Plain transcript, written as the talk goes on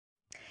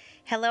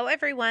Hello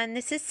everyone,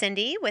 this is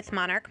Cindy with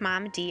Monarch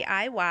Mom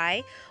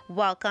DIY.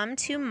 Welcome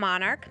to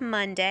Monarch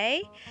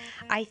Monday.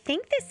 I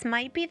think this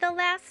might be the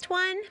last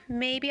one.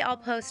 Maybe I'll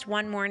post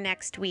one more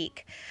next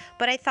week.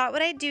 But I thought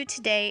what I'd do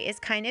today is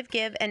kind of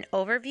give an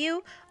overview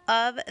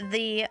of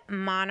the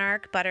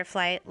Monarch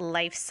butterfly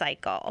life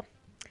cycle.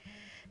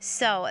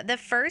 So the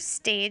first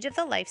stage of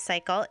the life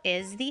cycle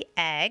is the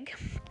egg.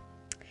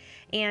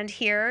 And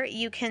here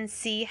you can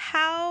see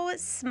how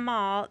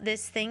small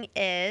this thing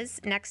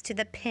is next to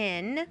the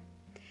pin.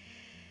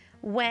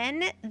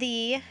 When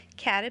the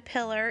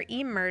caterpillar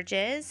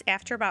emerges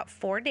after about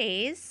 4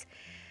 days,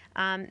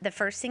 the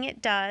first thing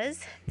it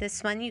does,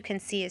 this one you can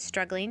see is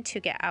struggling to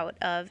get out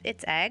of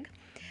its egg.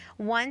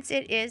 Once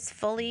it is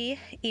fully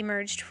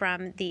emerged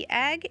from the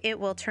egg, it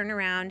will turn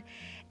around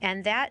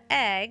and that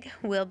egg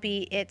will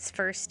be its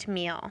first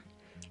meal.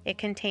 It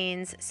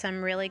contains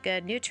some really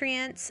good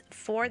nutrients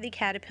for the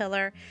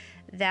caterpillar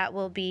that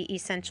will be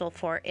essential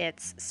for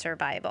its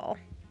survival.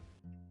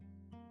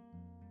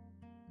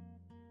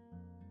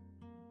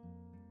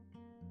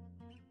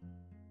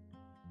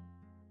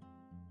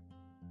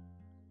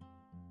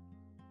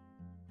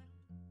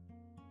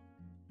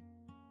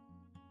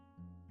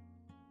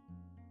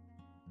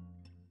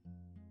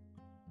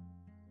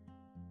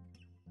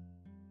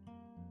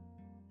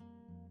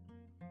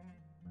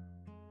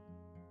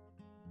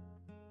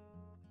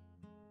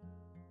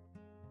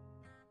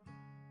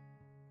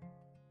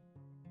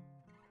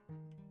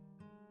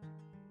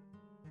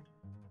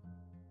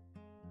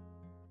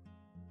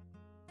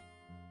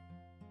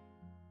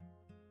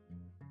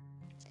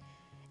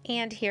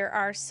 And here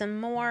are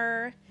some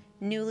more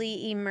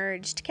newly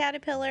emerged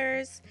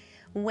caterpillars.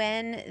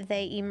 When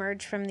they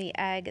emerge from the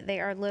egg,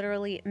 they are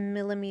literally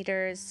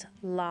millimeters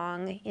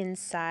long in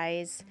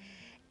size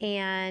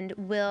and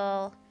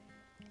will,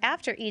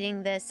 after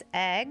eating this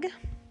egg,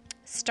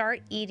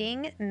 start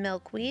eating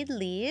milkweed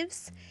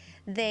leaves.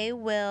 They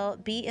will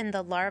be in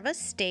the larva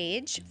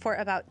stage for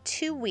about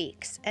 2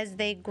 weeks as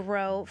they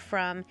grow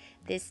from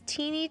this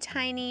teeny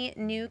tiny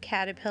new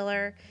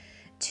caterpillar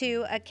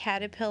to a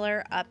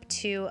caterpillar up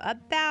to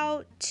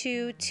about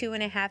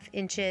 2.5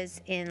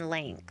 inches in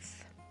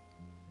length.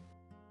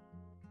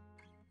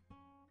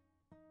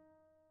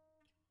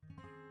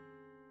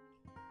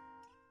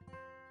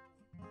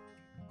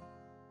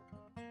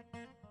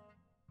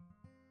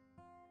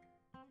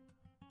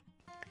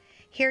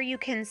 Here you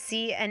can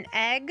see an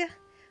egg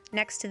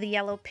next to the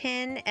yellow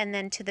pin, and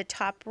then to the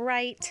top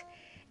right,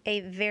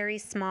 a very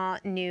small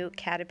new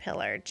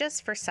caterpillar,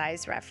 just for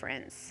size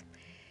reference.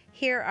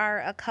 Here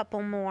are a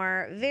couple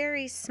more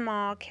very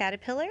small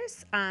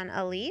caterpillars on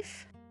a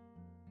leaf.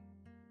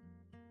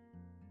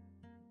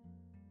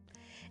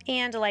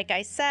 And like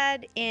I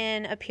said,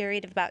 in a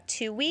period of about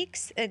 2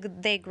 weeks,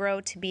 they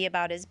grow to be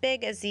about as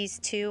big as these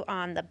two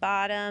on the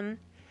bottom.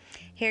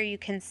 Here you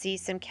can see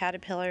some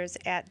caterpillars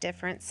at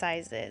different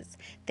sizes.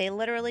 They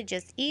literally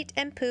just eat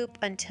and poop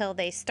until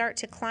they start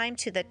to climb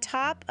to the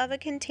top of a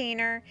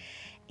container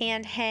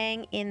and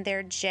hang in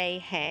their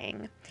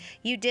J-hang.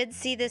 You did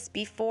see this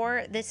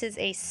before. This is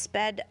a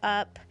sped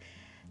up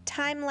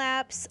time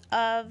lapse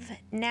of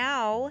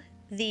now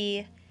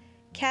the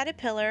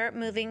caterpillar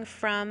moving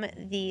from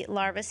the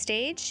larva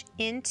stage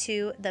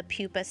into the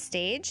pupa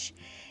stage.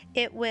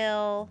 It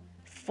will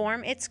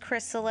form its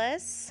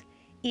chrysalis.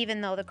 Even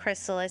though the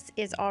chrysalis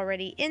is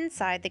already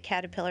inside the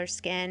caterpillar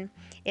skin,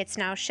 it's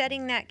now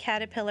shedding that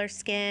caterpillar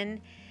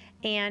skin,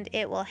 and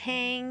it will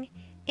hang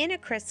in a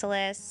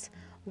chrysalis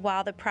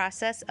while the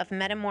process of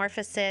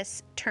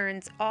metamorphosis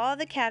turns all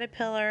the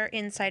caterpillar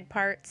inside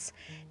parts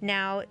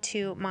now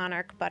to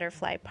monarch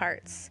butterfly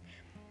parts.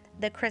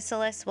 The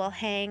chrysalis will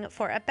hang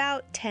for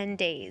about 10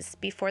 days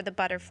before the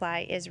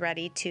butterfly is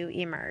ready to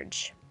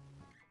emerge.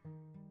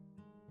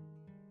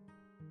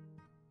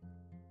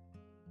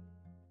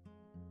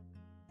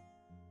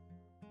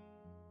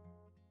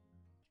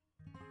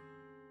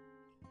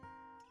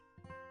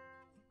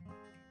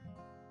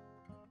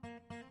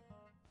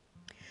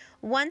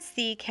 Once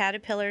the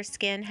caterpillar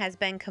skin has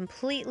been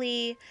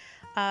completely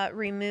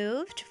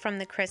removed from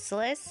the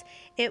chrysalis,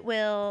 it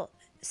will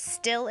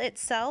still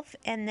itself,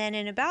 and then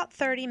in about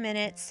 30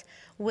 minutes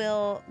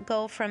will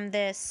go from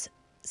this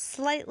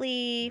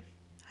slightly,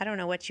 I don't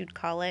know what you'd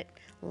call it,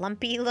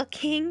 lumpy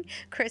looking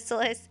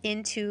chrysalis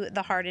into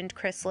the hardened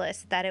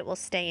chrysalis that it will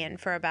stay in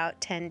for about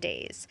 10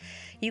 days.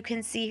 You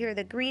can see here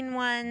the green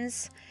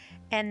ones,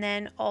 and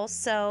then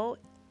also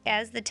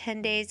as the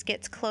 10 days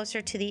gets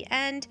closer to the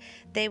end,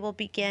 they will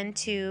begin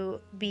to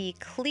be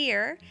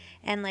clear.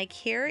 And like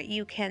here,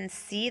 you can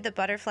see the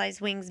butterfly's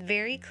wings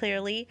very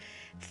clearly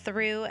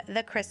through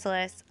the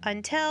chrysalis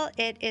until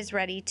it is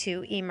ready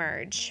to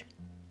emerge.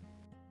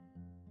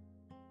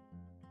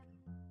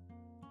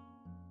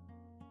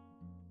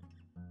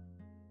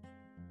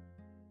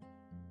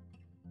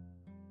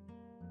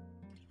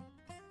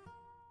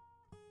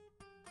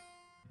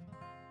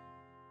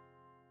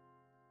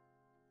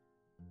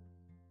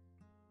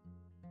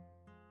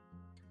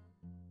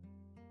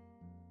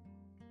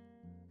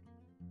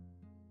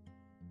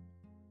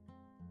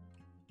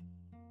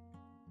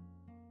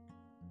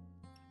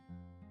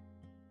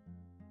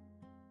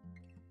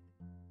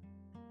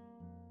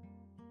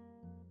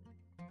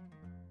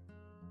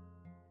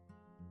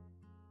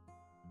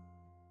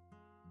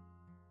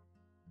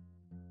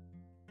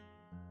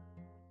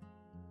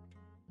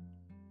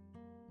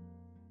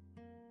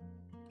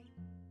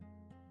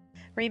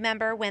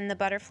 Remember, when the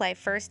butterfly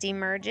first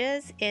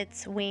emerges,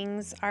 its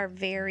wings are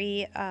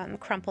very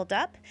crumpled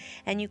up,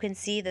 and you can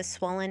see the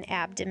swollen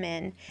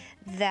abdomen.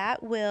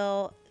 That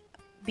will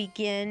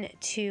begin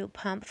to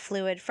pump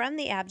fluid from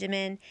the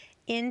abdomen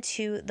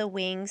into the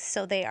wings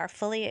so they are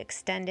fully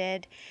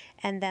extended,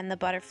 and then the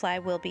butterfly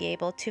will be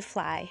able to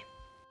fly.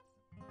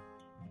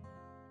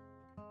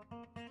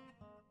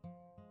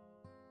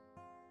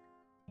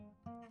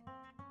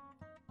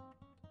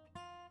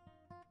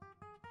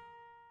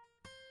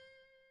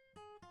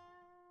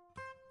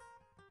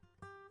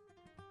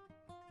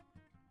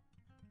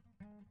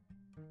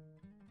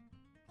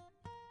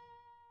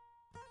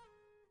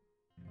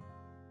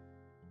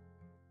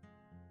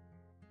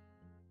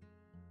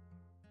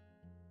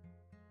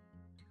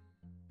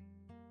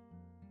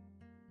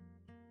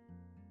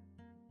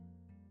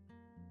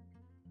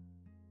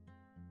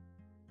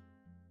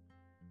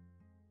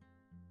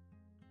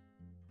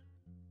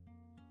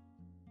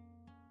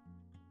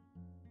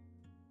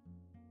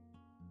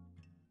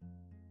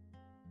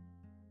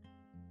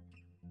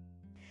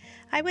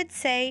 I would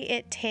say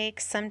it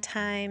takes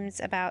sometimes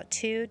about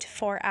 2 to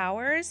 4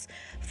 hours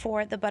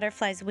for the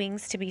butterfly's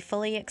wings to be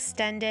fully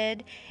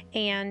extended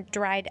and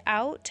dried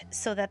out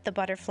so that the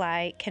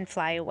butterfly can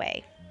fly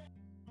away.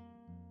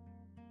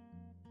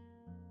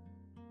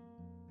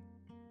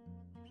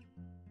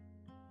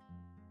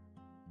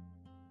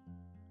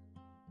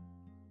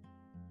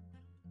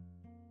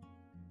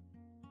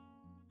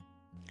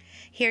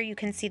 Here you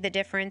can see the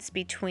difference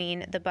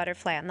between the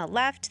butterfly on the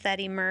left that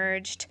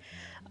emerged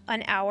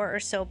an hour or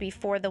so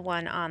before the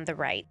one on the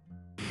right.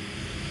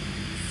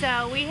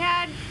 So we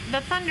had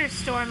the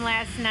thunderstorm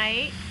last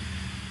night.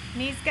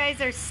 These guys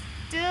are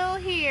still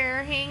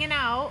here hanging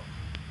out,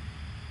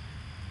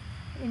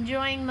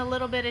 enjoying the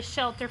little bit of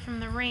shelter from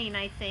the rain,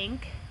 I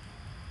think.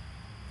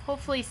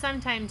 Hopefully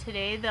sometime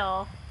today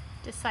they'll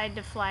decide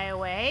to fly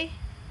away.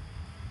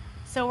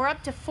 So we're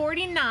up to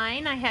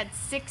 49. I had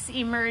 6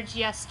 emerge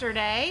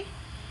yesterday.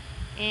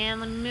 And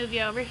let me move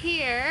you over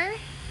here.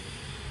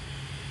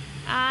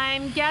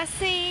 I'm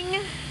guessing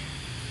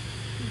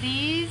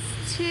these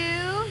 2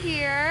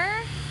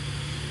 here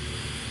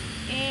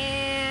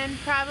and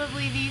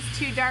probably these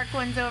 2 dark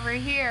ones over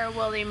here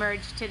will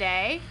emerge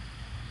today.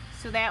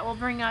 So that will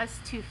bring us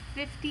to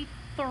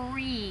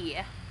 53.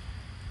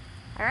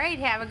 All right,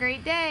 have a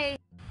great day.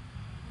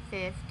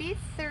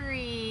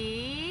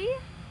 53.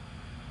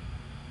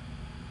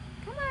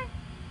 Come on.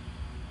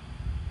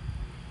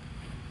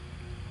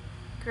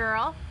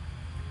 Girl.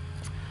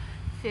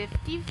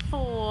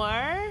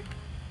 54.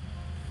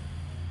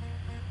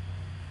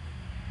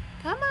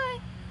 Come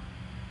on.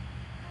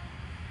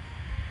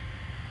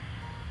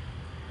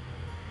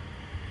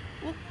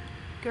 Oop.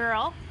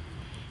 Girl.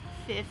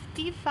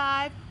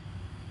 55.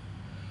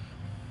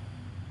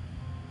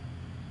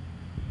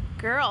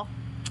 Girl.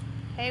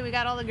 Hey, we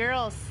got all the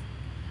girls.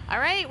 All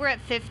right, we're at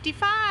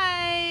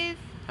 55.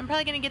 I'm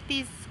probably gonna get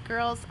these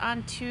girls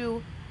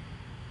onto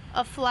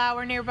a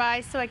flower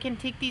nearby so I can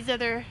take these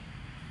other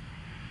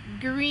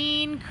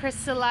green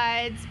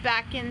chrysalides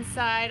back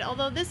inside.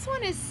 Although this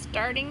one is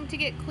starting to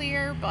get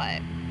clear,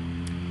 but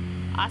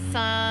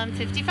awesome.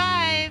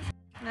 55.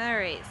 All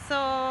right, so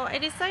I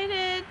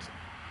decided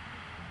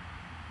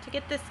to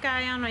get this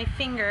guy on my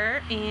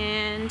finger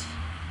and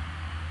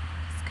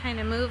just kind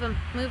of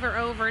move her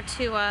over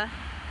to a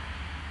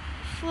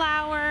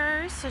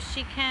flower so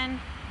she can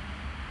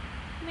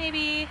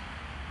maybe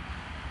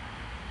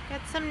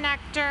get some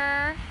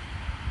nectar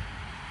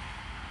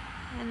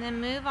and then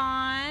move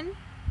on.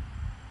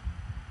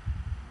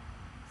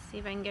 See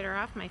if I can get her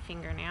off my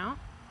finger now.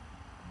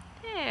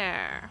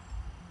 There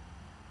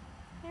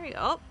we go.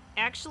 Oh,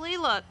 actually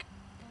look,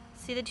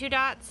 see the 2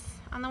 dots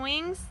on the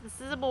wings?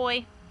 This is a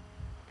boy.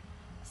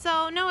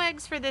 So no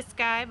eggs for this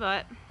guy,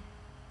 but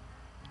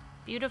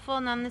beautiful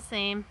none the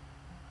same.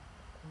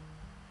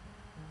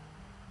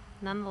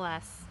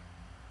 Nonetheless.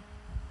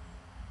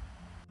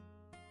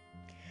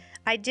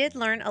 I did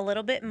learn a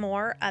little bit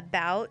more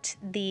about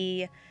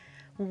the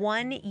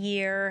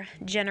 1-year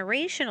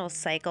generational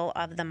cycle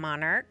of the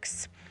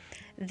monarchs.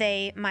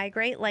 They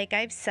migrate, like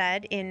I've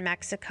said, in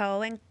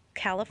Mexico and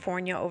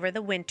California over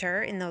the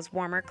winter in those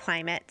warmer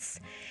climates.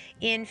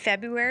 In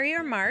February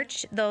or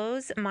March,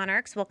 those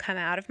monarchs will come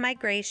out of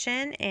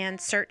migration and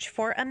search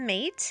for a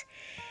mate,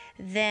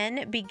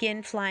 then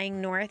begin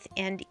flying north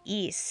and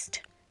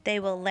east. They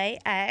will lay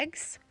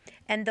eggs,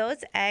 and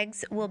those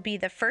eggs will be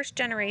the first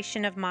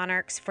generation of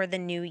monarchs for the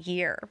new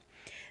year.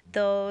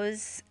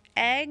 Those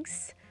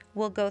eggs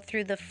will go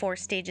through the 4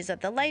 stages of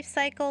the life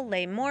cycle,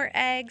 lay more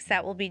eggs,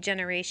 that will be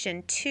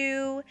generation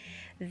 2.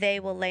 They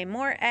will lay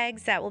more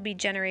eggs, that will be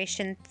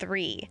generation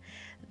 3.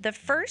 The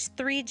first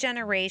 3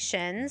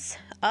 generations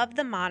of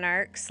the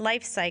monarch's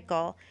life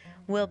cycle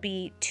will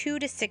be 2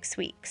 to 6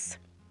 weeks.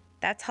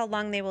 That's how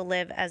long they will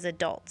live as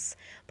adults.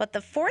 But the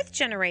 4th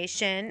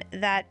generation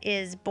that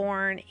is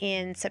born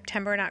in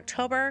September and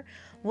October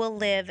will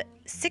live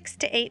 6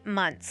 to 8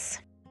 months.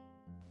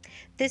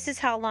 This is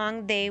how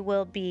long they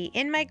will be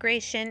in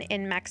migration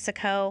in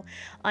Mexico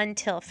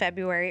until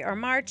February or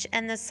March,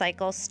 and the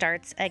cycle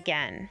starts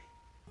again.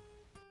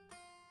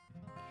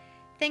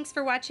 Thanks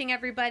for watching,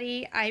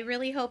 everybody. I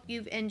really hope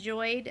you've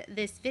enjoyed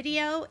this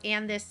video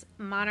and this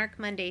Monarch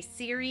Monday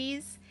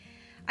series.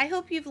 I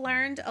hope you've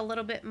learned a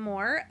little bit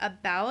more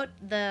about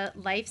the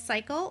life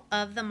cycle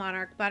of the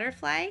monarch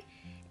butterfly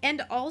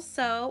and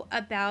also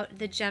about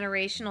the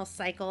generational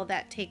cycle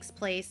that takes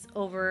place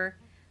over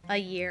a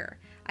year.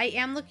 I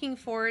am looking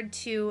forward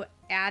to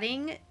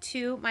adding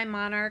to my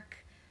monarch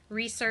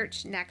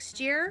research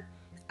next year.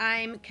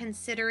 I'm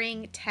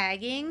considering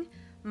tagging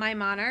my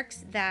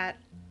monarchs that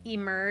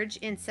emerge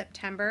in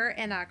September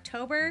and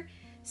October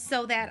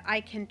so that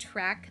I can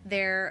track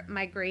their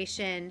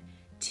migration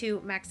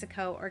to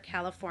Mexico or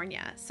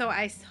California. So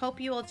I hope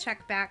you will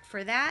check back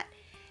for that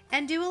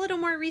and do a little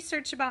more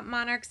research about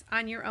monarchs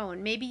on your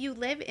own. Maybe you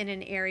live in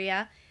an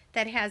area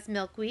that has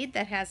milkweed,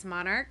 that has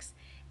monarchs,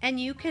 and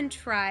you can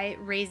try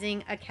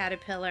raising a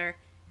caterpillar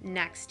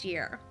next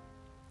year.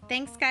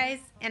 Thanks, guys,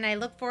 and I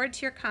look forward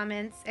to your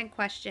comments and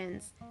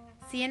questions.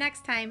 See you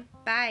next time.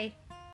 Bye.